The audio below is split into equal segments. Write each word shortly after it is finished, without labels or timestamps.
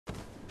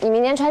你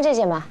明天穿这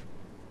件吧。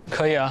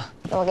可以啊。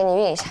那我给你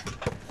熨一下。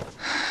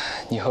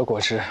你喝果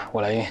汁，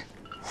我来熨。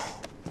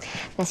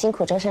那辛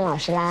苦周深老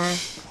师啦。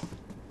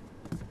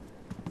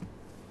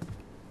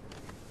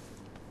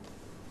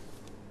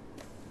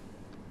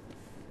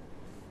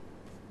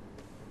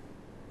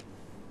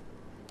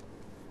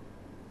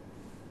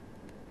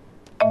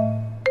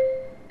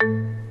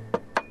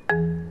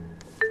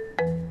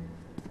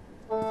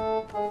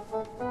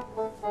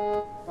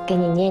给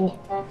你捏捏。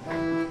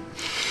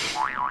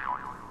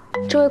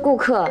这位顾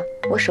客，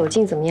我手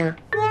劲怎么样？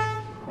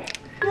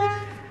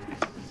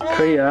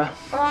可以啊，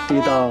力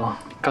道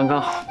刚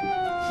刚好。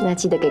那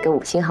记得给个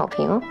5星好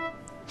评哦。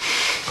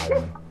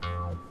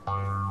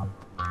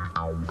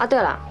啊，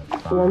对了，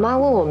我妈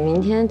问我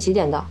明天几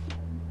点到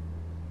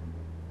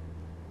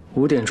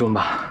5点钟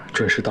吧，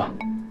准时到。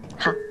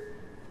好。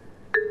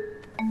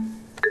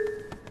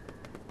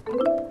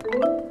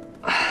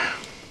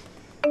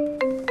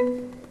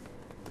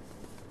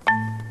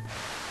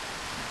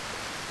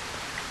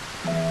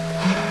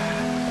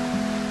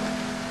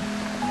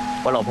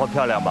我老婆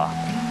漂亮吧？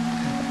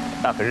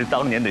那可是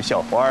当年的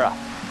校花啊！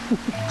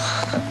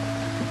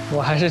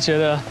我还是觉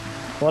得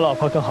我老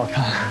婆更好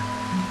看。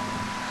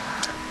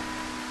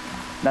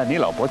那你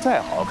老婆再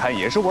好看，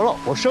也是我老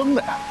婆生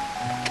的呀，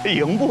这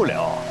赢不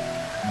了。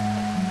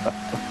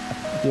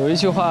有一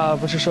句话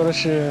不是说的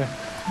是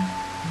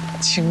“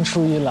青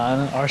出于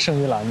蓝而胜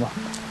于蓝”吗？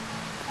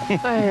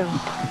哎呦，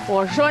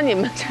我说你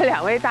们这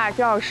2位大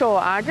教授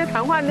啊，这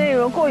谈话内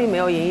容过于没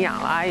有营养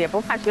了，也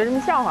不怕学生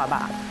们笑话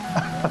吧？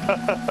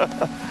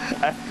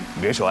哎，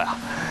你别说呀，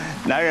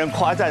男人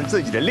夸赞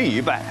自己的另一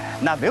半，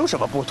那没有什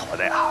么不妥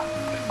的呀，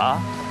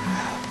啊，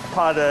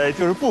怕的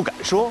就是不敢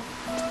说，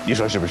你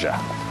说是不是？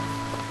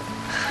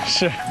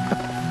是。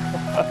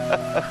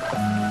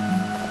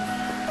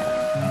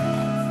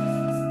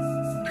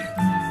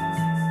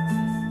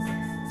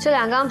这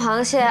2缸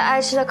螃蟹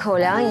爱吃的口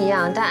粮一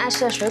样，但爱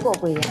吃的水果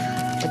不一样。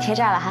我贴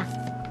这儿了哈。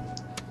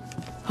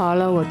好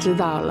了，我知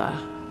道了。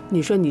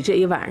你说你这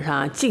一晚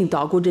上净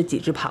捣鼓这几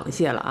只螃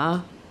蟹了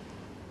啊？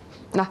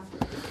那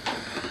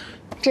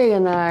这个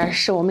呢，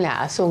是我们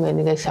俩送给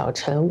那个小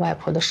陈外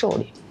婆的寿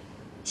礼。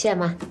谢谢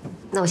妈，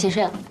那我先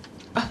睡了。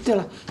啊，对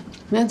了，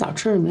明天早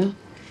吃什么呀？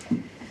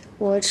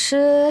我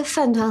吃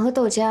饭团和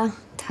豆浆，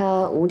他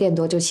5点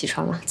多就起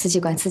床了，自己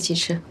管自己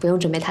吃，不用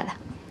准备他的。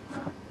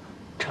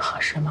这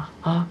合适吗？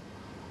啊，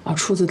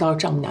初次到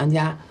丈母娘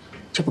家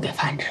就不给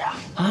饭吃啊？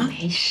啊，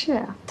没事，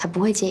他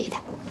不会介意的。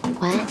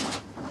晚安。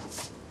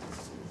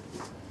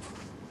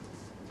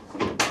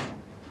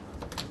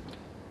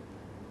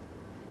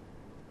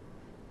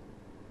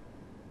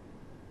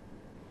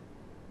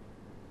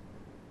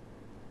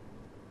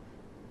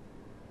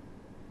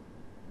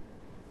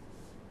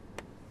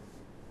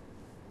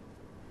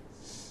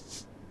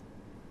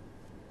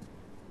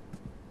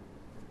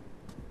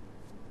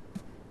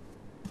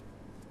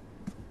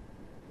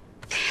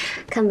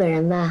看本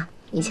人吧，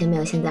以前没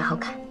有现在好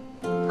看。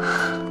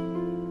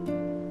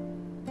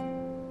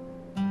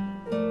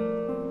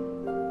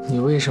你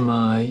为什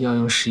么要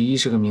用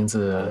11这个名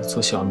字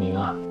做小名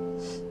啊？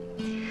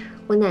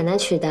我奶奶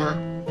取的，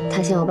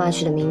她嫌我爸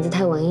取的名字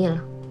太文艺了。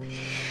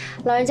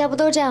老人家不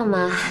都这样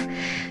吗？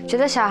觉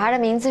得小孩的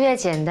名字越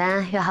简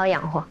单越好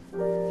养活。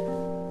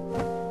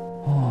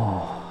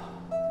哦。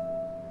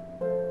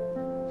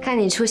看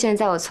你出现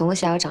在我从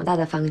小长大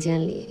的房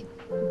间里，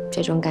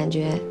这种感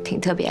觉挺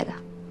特别的。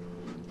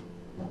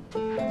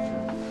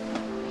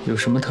有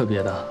什么特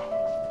别的？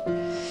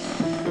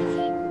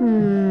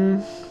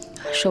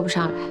说不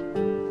上来。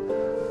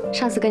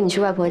上次跟你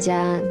去外婆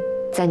家，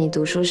在你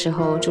读书时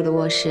候住的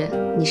卧室，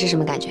你是什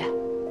么感觉？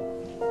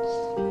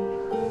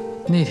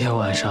那天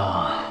晚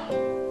上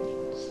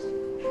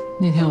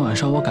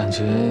我感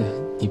觉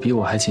你比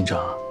我还紧张。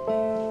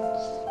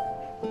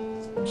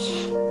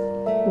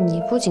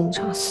你不紧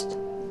张死的。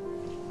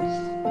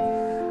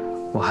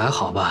我还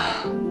好吧。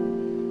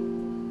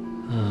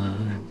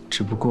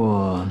只不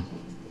过。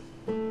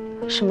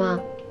什么？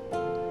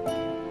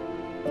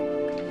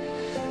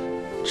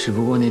只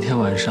不过那天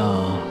晚上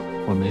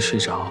我没睡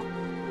着，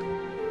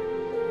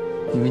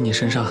因为你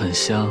身上很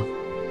香，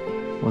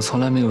我从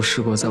来没有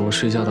试过在我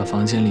睡觉的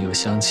房间里有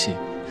香气，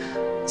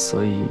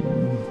所以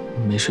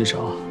没睡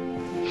着。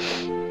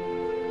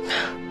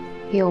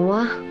有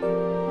吗？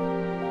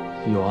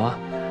有啊。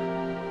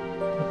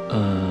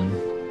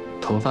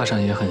头发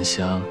上也很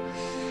香，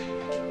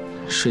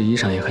睡衣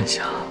上也很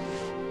香。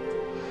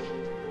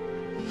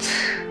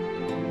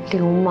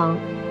流氓。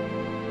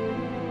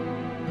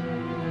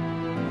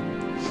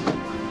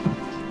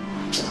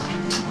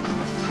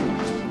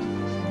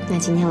那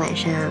今天晚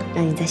上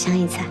让你再香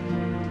一次。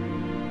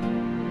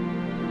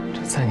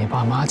这在你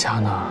爸妈家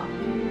呢。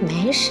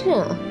没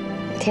事，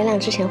天亮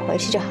之前回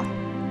去就好了。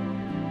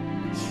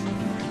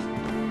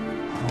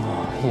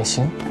哦，也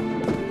行。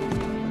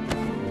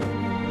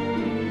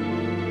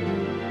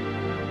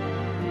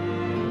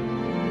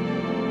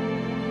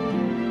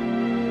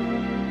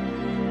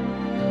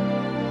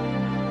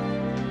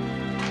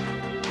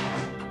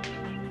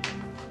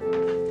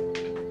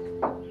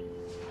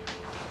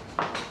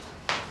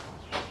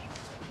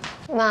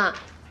妈，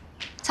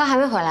他还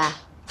没回来。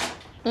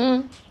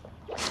嗯，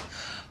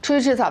出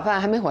去吃早饭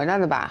还没回来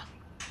呢吧？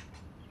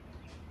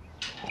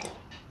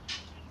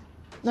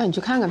那你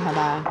去看看他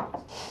吧。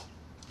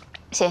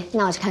行，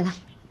那我去看看。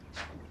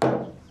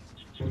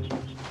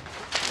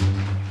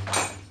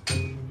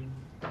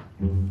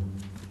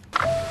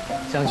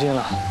将军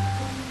了。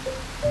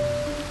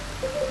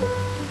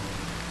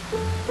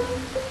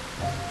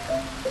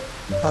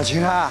老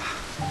秦啊，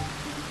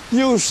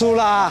又输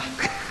啦！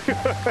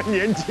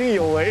年轻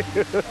有为。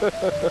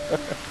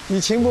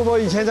你秦伯伯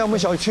以前在我们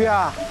小区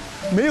啊，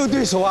没有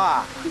对手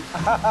啊。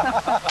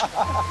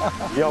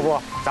要不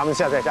咱们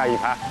现在下一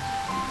盘？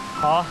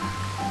好啊，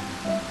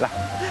来。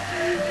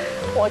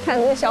我看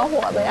这小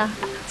伙子呀，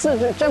资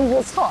质真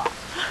不错，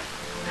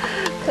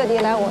特地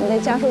来我们的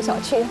家属小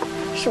区，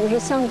是不是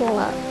相中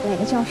了哪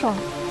个教授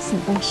写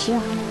的诗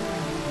啊？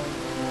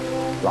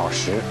老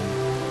实，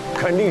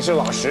肯定是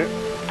老实。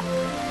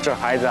这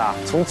孩子啊，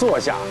从坐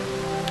下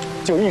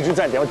就一直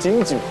在聊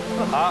京剧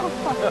啊。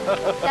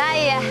杨阿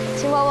姨、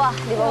秦伯伯、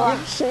李伯伯，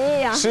诗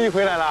意呀，诗意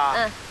回来了。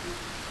嗯。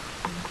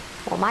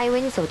我妈以为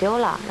你走丢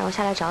了，让我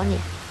下来找你。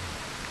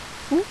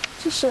嗯，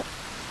这是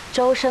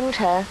周生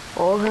辰，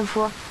我未婚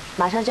夫，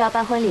马上就要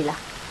办婚礼了。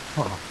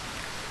哦，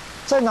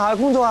在哪儿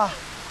工作啊？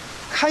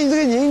看你这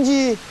个年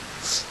纪，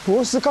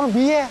博士刚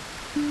毕业。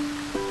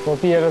我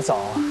毕业的早，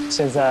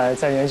现在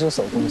在研究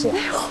所工作。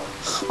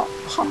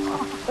好，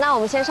那我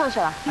们先上去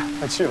了。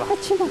快去吧。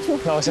去吧。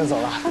那我先走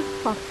了。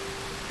好，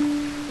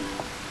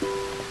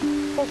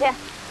谢谢。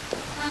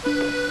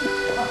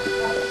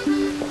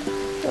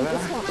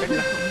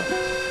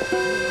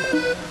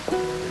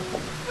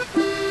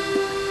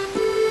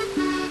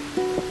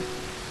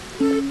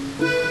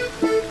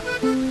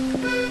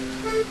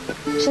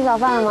吃早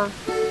饭了吗？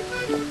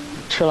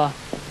吃了。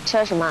吃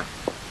了什么？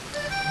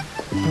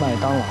麦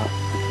当劳。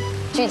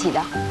具体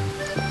的。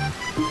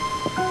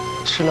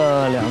吃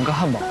了2个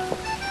汉堡。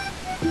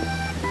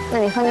那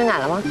你喝牛奶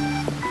了吗？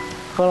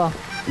喝了。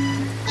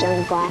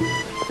真乖。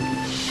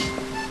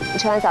你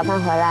吃完早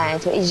饭回来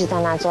就一直在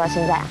那坐到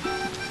现在啊？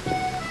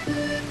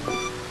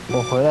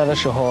我回来的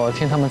时候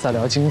听他们在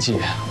聊经济，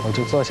我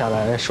就坐下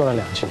来说了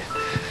2句。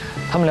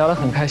他们聊得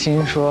很开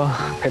心，说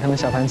陪他们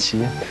下盘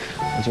棋，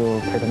我就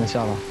陪他们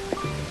下了。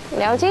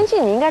聊经济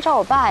你应该找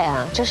我爸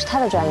呀，这是他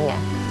的专业。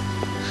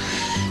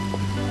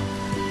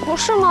不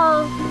是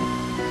吗？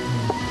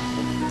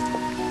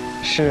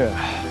是。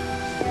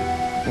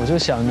我就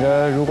想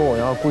着，如果我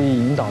要故意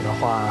引导的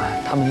话，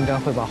他们应该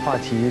会把话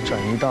题转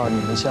移到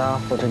你们家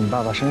或者你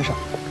爸爸身上。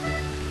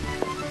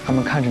他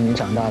们看着你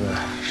长大的，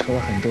说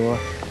了很多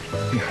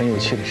你很有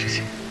趣的事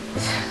情。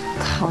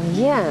讨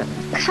厌，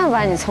看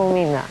把你聪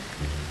明的。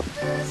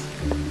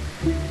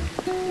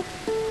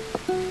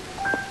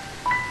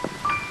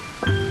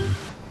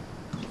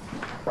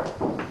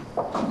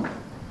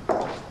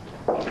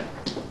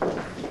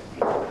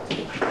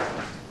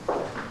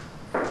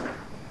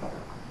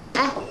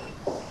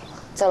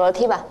走楼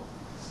梯吧。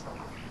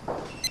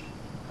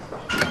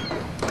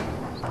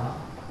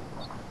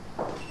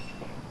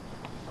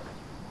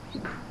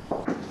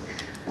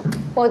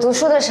我读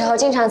书的时候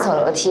经常走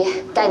楼梯，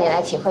带你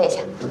来体会一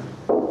下。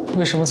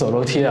为什么走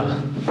楼梯啊？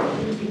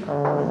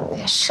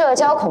社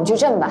交恐惧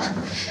症吧。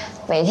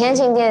每天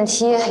进电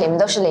梯，里面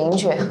都是邻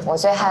居，我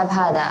最害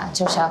怕的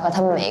就是要和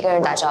他们每一个人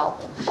打招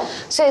呼。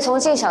所以从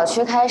进小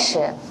区开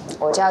始，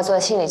我就要做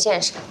心理建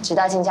设，直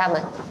到进家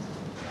门。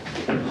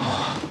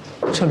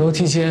这楼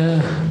梯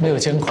间没有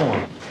监控啊？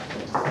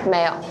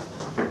没有。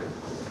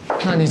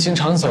那你经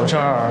常走这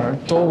儿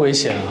多危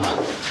险啊！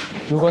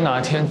如果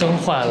哪天灯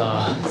坏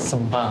了怎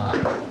么办啊？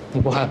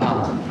你不害怕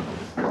啊？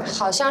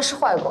好像是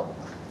坏过。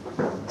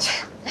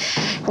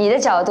你的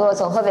角度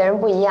总和别人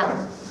不一样。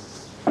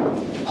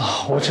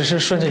啊，我只是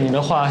顺着你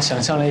的话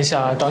想象了一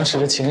下当时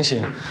的情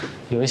形，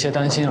有一些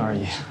担心而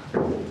已。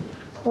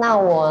那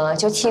我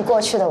就替过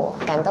去的我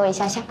感动一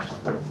下下。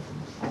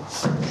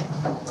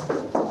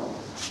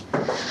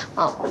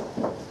哦，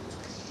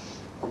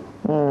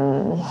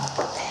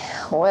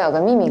我有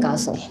个秘密告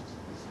诉你。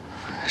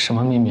什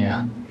么秘密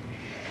啊？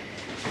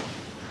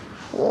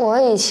我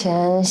以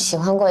前喜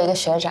欢过一个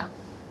学长。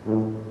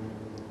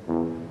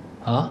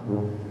啊？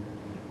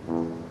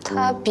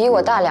他比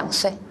我大2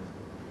岁。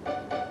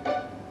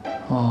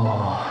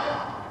哦。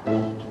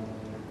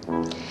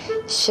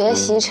学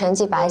习成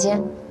绩拔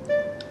尖。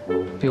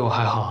比我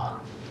还好。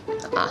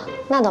啊，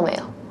那倒没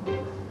有。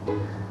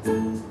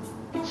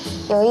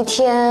有一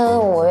天，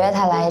我约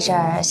他来这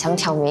儿，想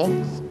挑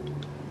明。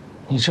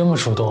你这么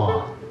主动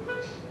啊？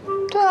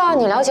对啊，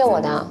你了解我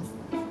的，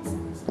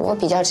我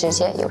比较直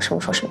接，有什么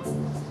说什么。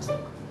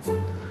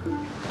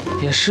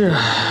也是，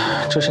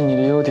这是你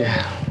的优点。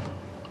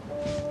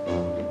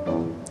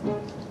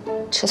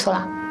吃醋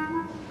了？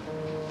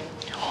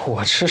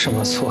我吃什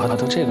么醋啊？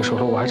都这个时候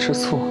了，我还吃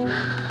醋？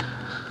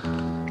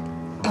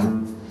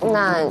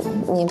那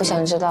你不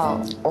想知道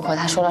我和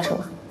他说了什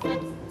么？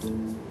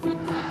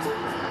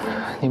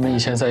你们以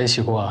前在一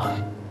起过啊？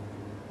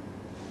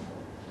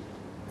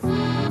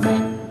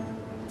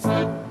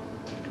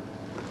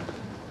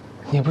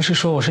你不是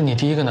说我是你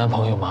第1个男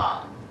朋友吗？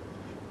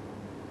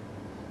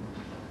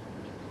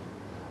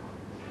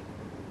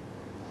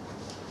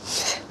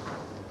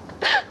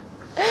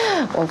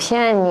我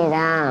骗你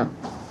的，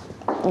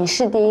你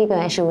是第一个，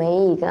也是唯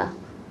一一个。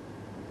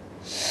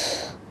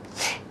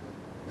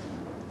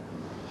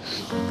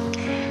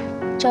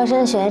周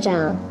深学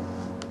长，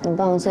你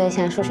帮我做一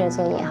下数学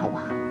作业好不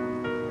好？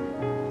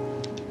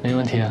没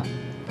问题啊。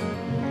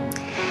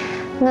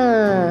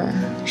那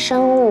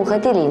生物和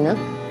地理呢？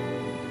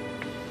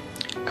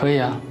可以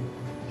啊。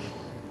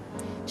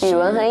语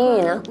文和英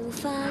语呢？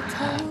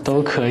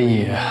都可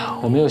以，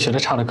我没有学的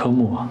差的科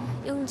目。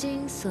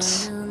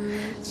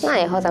那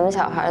以后咱们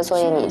小孩的作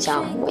业你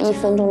交，我1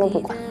分钟都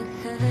不管。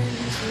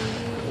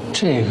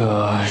这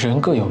个人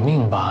各有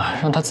命吧，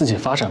让他自己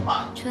发展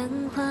嘛。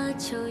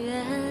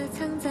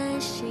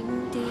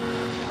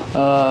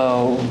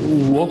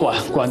我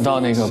管到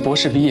那个博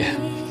士毕业。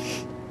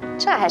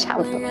这还差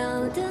不多。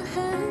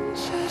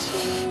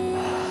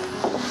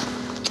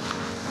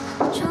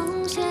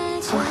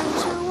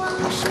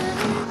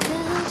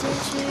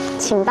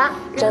请吧，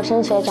周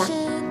深学长。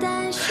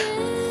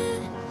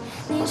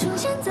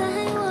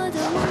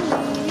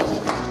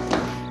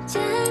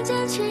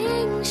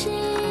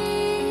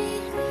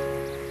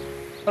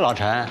老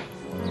陈，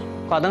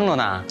挂灯笼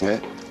呢？哎，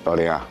老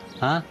林啊，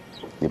啊，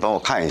你帮我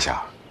看一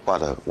下，挂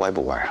的歪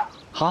不歪啊？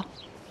好。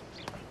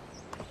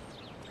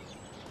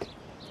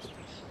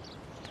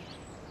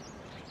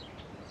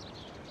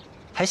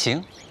还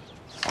行。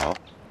好。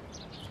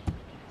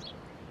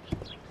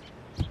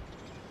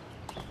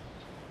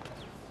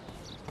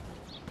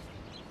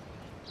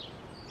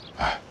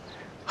哎，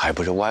还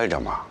不是歪着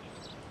吗？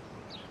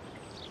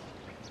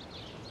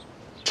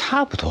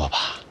差不多吧。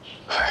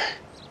哎，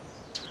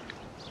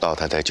老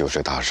太太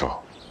90大寿，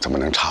怎么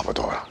能差不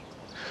多啊？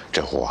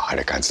这活还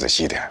得干仔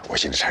细点，我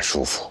心里才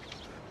舒服。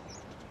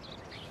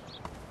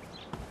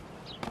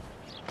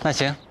那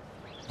行，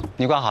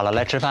你挂好了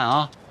来吃饭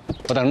啊，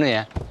我等着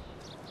你。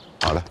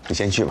好了，你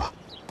先去吧。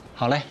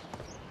好嘞。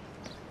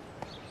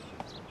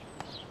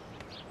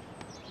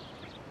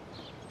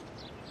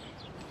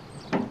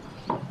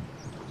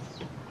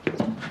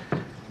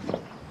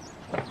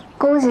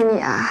恭喜你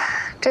啊，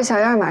这小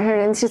样马上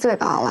人气最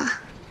高了。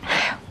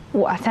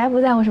我才不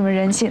在乎什么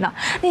人气呢，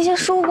那些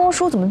叔公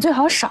叔怎么最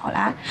好少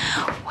来？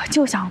我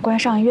就想关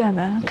上院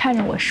门，看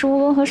着我叔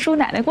公和叔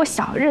奶奶过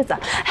小日子。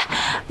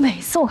每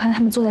次我看他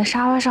们坐在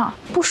沙发上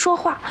不说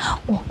话，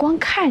我光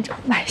看着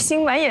满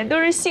心满眼都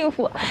是幸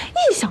福。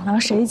一想到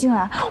谁进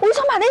来，我就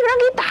想把那个人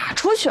给打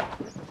出去。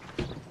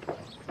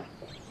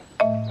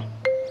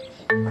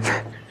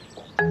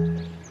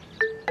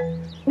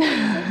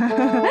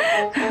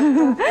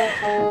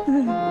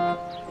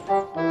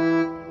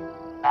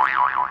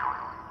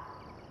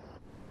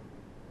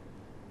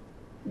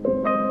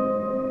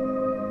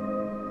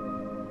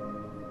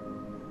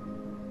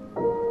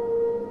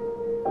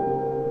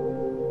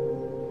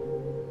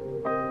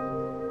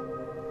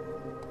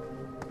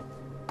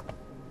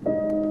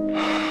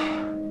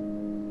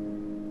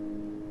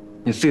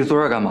你自己坐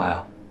这儿干嘛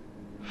呀？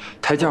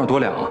台阶上多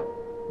凉啊！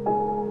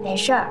没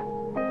事儿，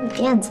有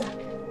垫子。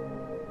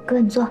哥，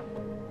你坐。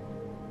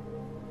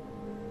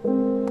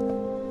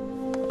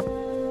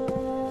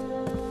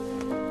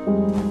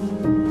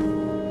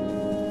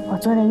我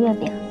做的月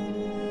饼，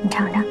你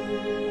尝尝。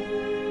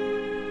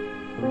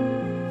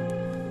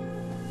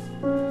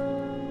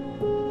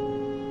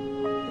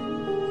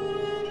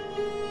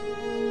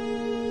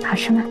好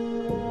吃吗？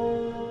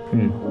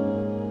嗯，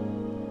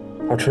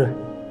好吃。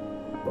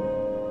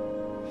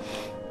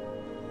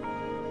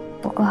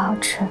不够好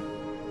吃，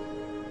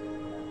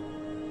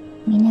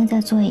明天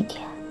再做一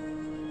点。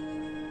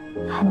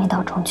还没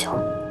到中秋。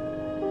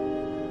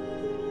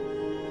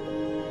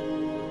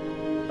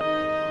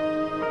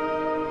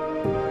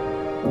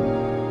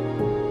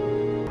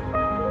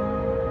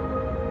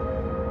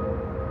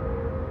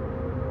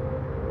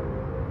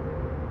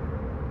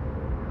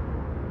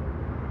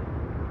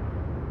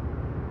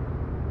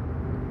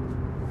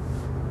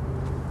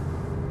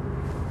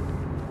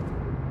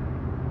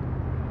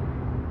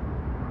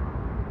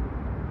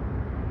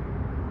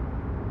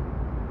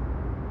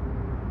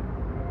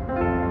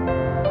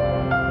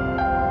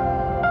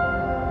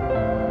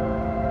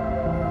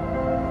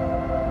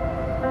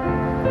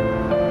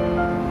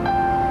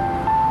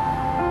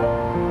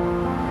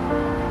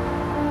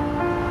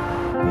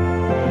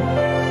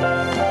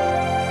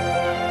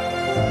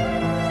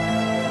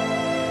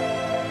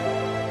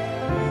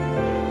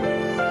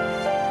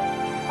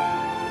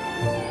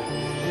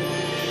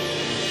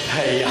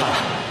哎呀，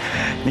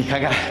你看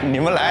看你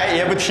们来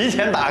也不提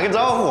前打个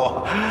招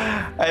呼，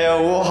哎呀，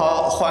我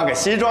好换个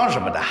西装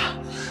什么的。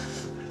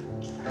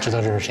知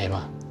道这是谁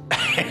吗？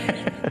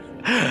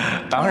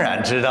当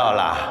然知道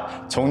了。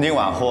从今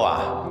往后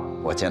啊，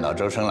我见到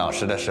周深老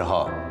师的时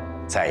候，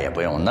再也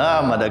不用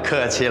那么的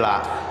客气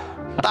了。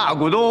大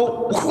股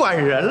东换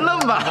人了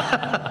嘛？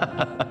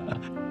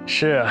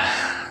是，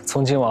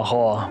从今往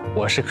后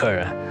我是客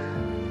人，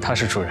他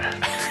是主人。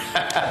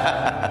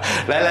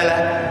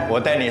来，我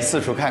带你四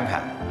处看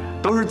看，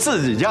都是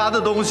自己家的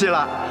东西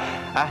了。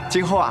哎，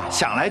今后啊，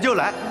想来就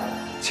来，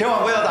千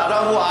万不要打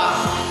招呼啊！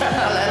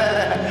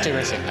来，这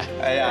边请。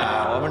哎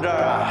呀，我们这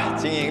儿啊，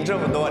经营这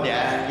么多年，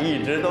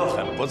一直都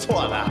很不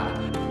错的。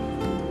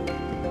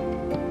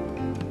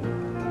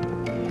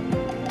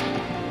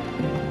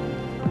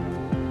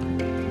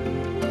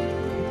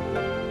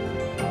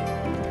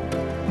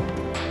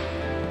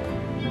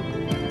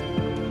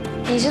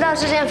你知道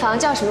这间房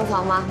叫什么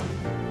房吗？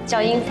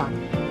叫阴房。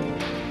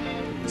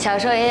小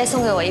时候爷爷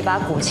送给我一把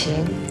古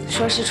琴，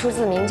说是出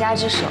自名家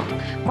之手，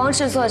光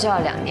制作就要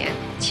2年，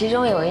其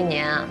中有1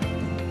年啊，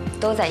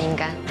都在阴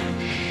干。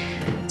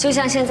就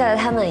像现在的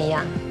他们一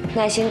样，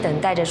耐心等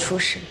待着出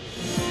世。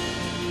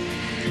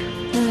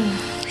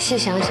细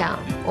想想，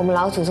我们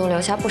老祖宗留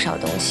下不少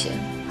东西，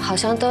好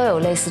像都有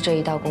类似这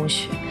一道工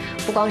序，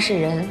不光是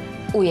人，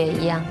物也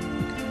一样，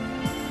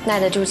耐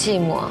得住寂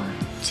寞，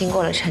经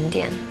过了沉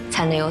淀，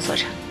才能有所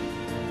成。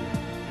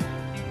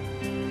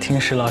听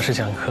石老师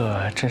讲课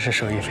真是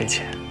受益匪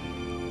浅。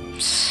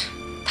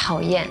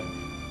讨厌。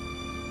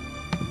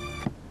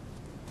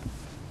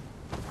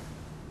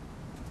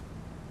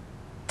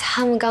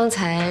他们刚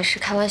才是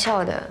开玩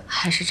笑的，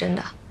还是真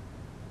的？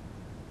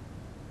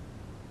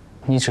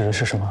你指的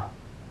是什么？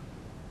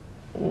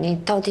你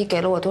到底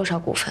给了我多少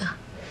股份啊？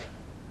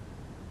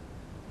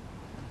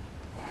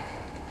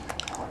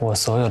我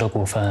所有的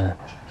股份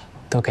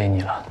都给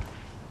你了。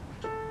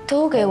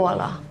都给我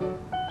了？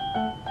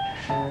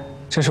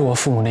这是我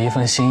父母的一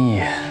份心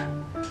意。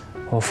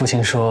我父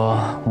亲说，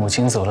母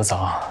亲走得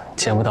早，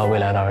见不到未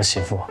来的儿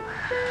媳妇，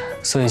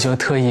所以就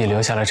特意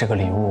留下了这个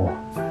礼物，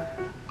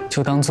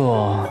就当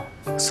做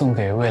送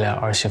给未来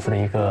儿媳妇的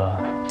一个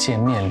见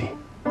面礼。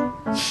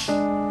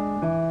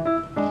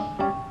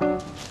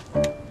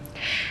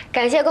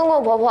感谢公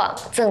公婆婆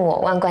赠我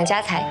万贯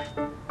家财。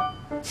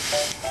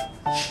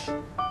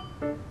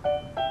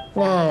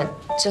那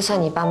这算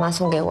你爸妈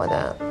送给我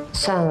的，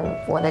算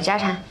我的家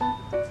产？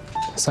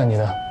算你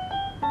的。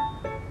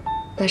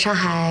那上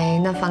海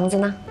那房子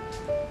呢？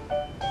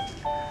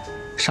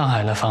上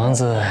海的房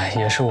子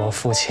也是我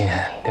父亲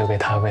留给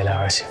他未来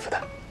儿媳妇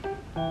的。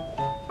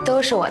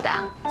都是我的。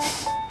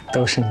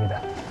都是你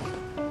的。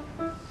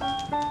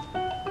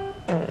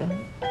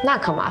那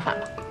可麻烦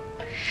了。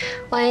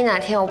万一哪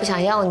天我不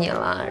想要你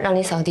了，让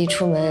你扫地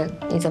出门，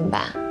你怎么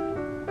办？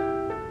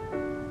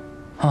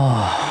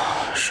啊，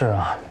是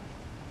啊。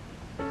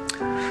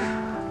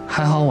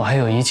还好我还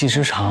有一技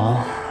之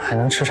长，还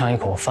能吃上一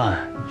口饭。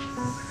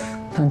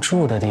但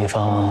住的地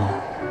方，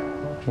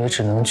也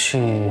只能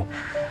去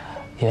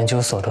研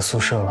究所的宿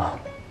舍了。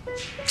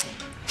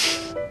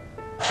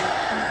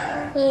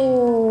哎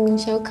呦，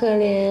小可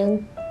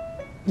怜，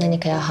那你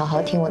可要好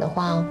好听我的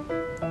话哦。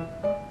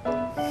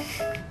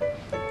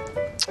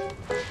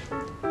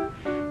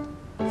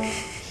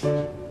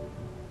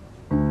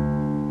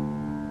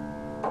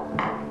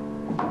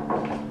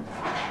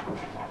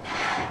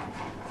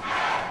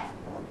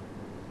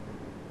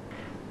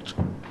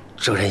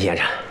周晨先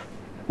生，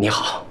你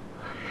好。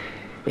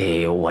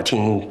我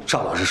听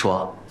赵老师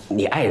说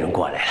你爱人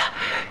过来了，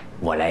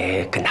我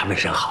来跟他问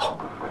声好。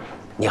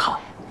你好。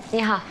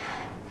你好。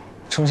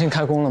重新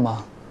开工了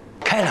吗？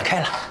开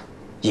了。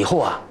以后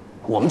啊，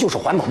我们就是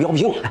环保标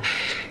兵了。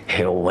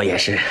我也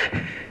是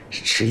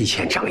吃一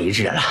堑长一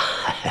智了。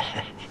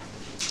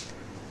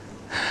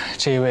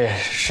这一位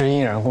是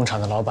印染工厂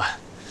的老板，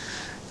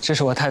这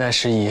是我太太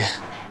石姨。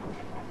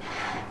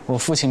我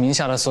父亲名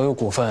下的所有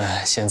股份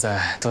现在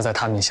都在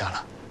他名下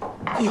了。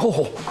哎呦，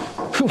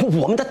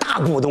我们的大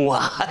股东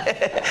啊！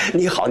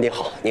你好。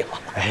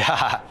哎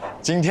呀，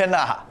今天呢，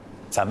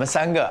咱们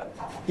3个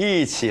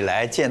一起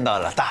来见到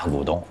了大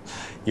股东，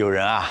有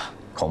人啊，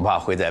恐怕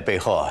会在背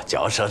后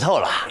嚼舌头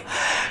了，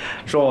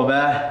说我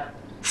们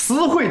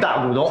私会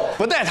大股东，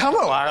不带他们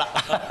玩了。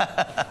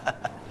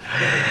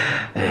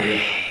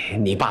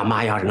你爸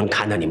妈要是能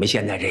看到你们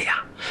现在这样，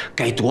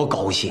该多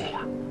高兴呀！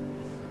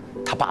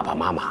他爸爸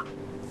妈妈，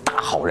大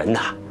好人呐。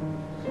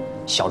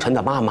小陈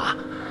的妈妈，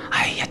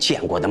哎呀，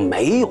见过的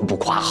没有不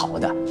夸好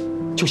的。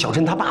就小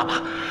陈他爸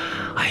爸，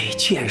哎，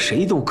见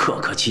谁都客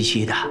客气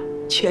气的，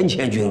谦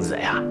君子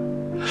呀。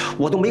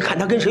我都没看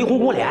他跟谁红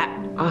过脸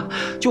啊。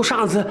就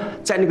上次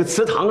在那个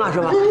祠堂啊，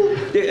是吧？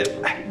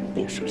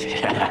你说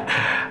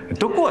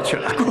都过去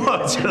了。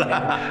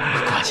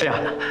哎呀，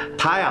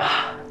他呀，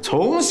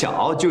从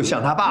小就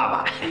像他爸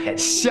爸，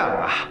像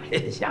啊。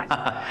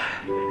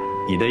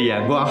你的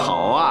眼光好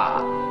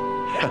啊。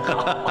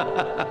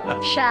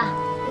是啊，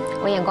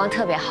我眼光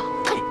特别好。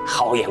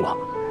好眼光。